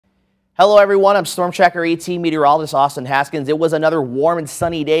Hello everyone, I'm Storm Tracker 18 meteorologist Austin Haskins. It was another warm and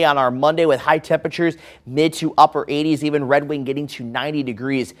sunny day on our Monday with high temperatures mid to upper 80s, even Red Wing getting to 90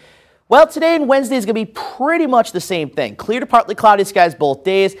 degrees. Well, today and Wednesday is going to be pretty much the same thing. Clear to partly cloudy skies both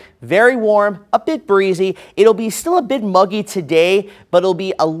days, very warm, a bit breezy. It'll be still a bit muggy today, but it'll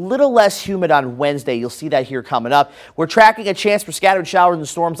be a little less humid on Wednesday. You'll see that here coming up. We're tracking a chance for scattered showers and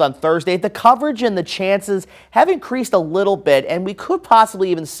storms on Thursday. The coverage and the chances have increased a little bit, and we could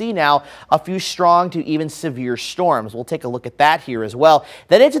possibly even see now a few strong to even severe storms. We'll take a look at that here as well.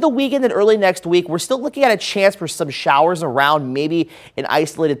 Then into the weekend and early next week, we're still looking at a chance for some showers around, maybe an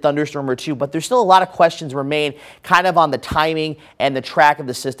isolated thunderstorm or two, but there's still a lot of questions remain kind of on the timing and the track of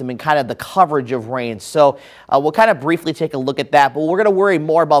the system and kind of the coverage of rain. So we'll kind of briefly take a look at that, but we're going to worry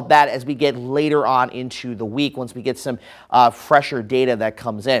more about that as we get later on into the week once we get some fresher data that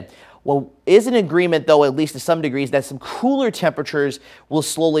comes in. Well, is an agreement, though, at least to some degrees, that some cooler temperatures will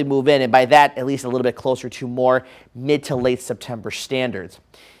slowly move in, and by that, at least a little bit closer to more mid to late September standards.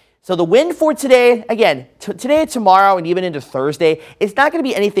 So the wind for today, again, today, tomorrow, and even into Thursday, it's not going to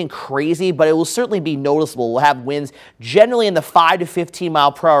be anything crazy, but it will certainly be noticeable. We'll have winds generally in the 5 to 15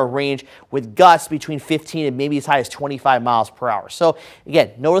 mile per hour range with gusts between 15 and maybe as high as 25 miles per hour. So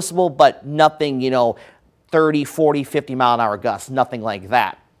again, noticeable, but nothing, 30, 40, 50 mile an hour gusts, nothing like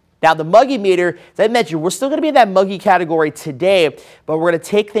that. Now, the muggy meter, as I mentioned, we're still going to be in that muggy category today, but we're going to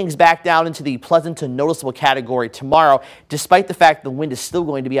take things back down into the pleasant to noticeable category tomorrow, despite the fact the wind is still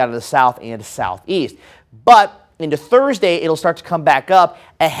going to be out of the south and southeast. But into Thursday, it'll start to come back up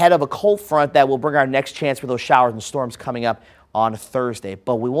ahead of a cold front that will bring our next chance for those showers and storms coming up on Thursday.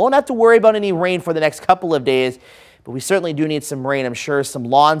 But we won't have to worry about any rain for the next couple of days. But we certainly do need some rain. I'm sure some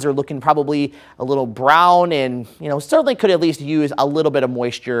lawns are looking probably a little brown and, certainly could at least use a little bit of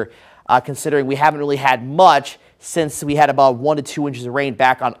moisture considering we haven't really had much since we had about 1 to 2 inches of rain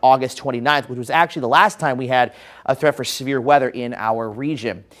back on August 29th, which was actually the last time we had a threat for severe weather in our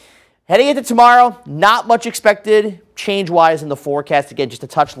region. Heading into tomorrow, not much expected change-wise in the forecast. Again, just a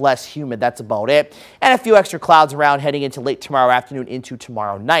touch less humid. That's about it. And a few extra clouds around heading into late tomorrow afternoon into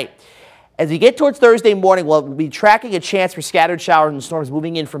tomorrow night. As we get towards Thursday morning, we'll be tracking a chance for scattered showers and storms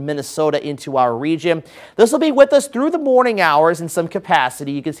moving in from Minnesota into our region. This will be with us through the morning hours in some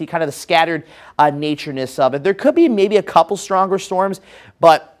capacity. You can see kind of the scattered natureness of it. There could be maybe a couple stronger storms,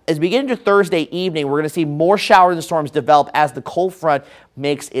 but as we get into Thursday evening, we're going to see more showers and storms develop as the cold front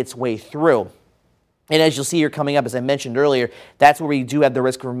makes its way through. And as you'll see here coming up, as I mentioned earlier, that's where we do have the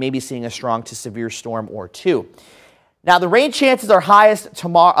risk of maybe seeing a strong to severe storm or two. Now, the rain chances are highest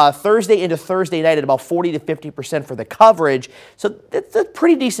tomorrow, Thursday into Thursday night at about 40 to 50% for the coverage. So it's a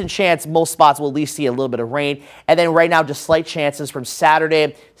pretty decent chance most spots will at least see a little bit of rain. And then right now, just slight chances from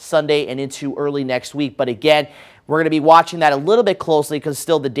Saturday, Sunday, and into early next week. But again, we're going to be watching that a little bit closely because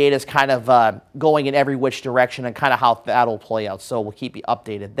still the data is kind of going in every which direction and kind of how that'll play out. So we'll keep you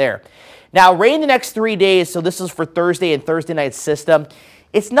updated there. Now, rain the next 3 days. So this is for Thursday and Thursday night system.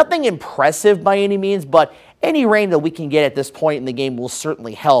 It's nothing impressive by any means, but any rain that we can get at this point in the game will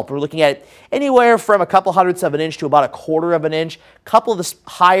certainly help. We're looking at anywhere from a couple hundredths of an inch to about a quarter of an inch. A couple of the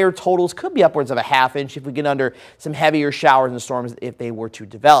higher totals could be upwards of a half inch if we get under some heavier showers and storms if they were to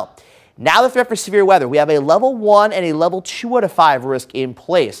develop. Now the threat for severe weather. We have a level 1 and a level 2 out of 5 risk in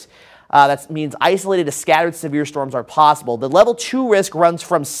place. That means isolated to scattered severe storms are possible. The level 2 risk runs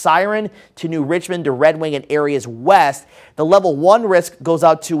from Siren to New Richmond to Red Wing and areas west. The level 1 risk goes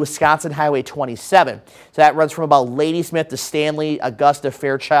out to Wisconsin Highway 27. So that runs from about Ladysmith to Stanley, Augusta,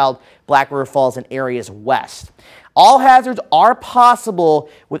 Fairchild, Black River Falls and areas west. All hazards are possible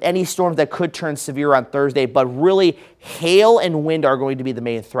with any storms that could turn severe on Thursday, but really hail and wind are going to be the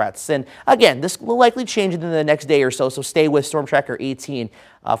main threats. And again, this will likely change in the next day or so, so stay with Storm Tracker 18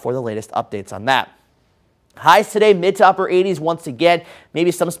 for the latest updates on that. Highs today, mid to upper 80s once again. Maybe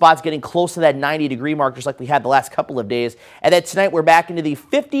some spots getting close to that 90-degree mark, just like we had the last couple of days. And then tonight, we're back into the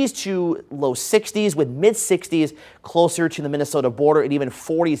 50s to low 60s with mid-60s closer to the Minnesota border and even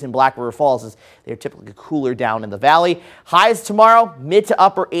 40s in Black River Falls as they're typically cooler down in the valley. Highs tomorrow, mid to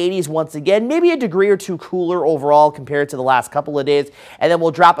upper 80s once again. Maybe a degree or two cooler overall compared to the last couple of days. And then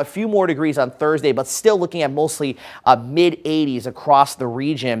we'll drop a few more degrees on Thursday, but still looking at mostly mid-80s across the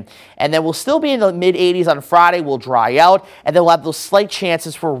region. And then we'll still be in the mid-80s on Friday. We'll dry out, and then we'll have those slight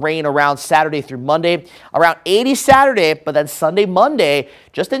chances for rain around Saturday through Monday. Around 80 Saturday, but then Sunday, Monday,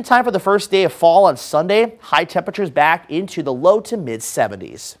 just in time for the first day of fall on Sunday. High temperatures back into the low to mid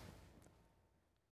 70s.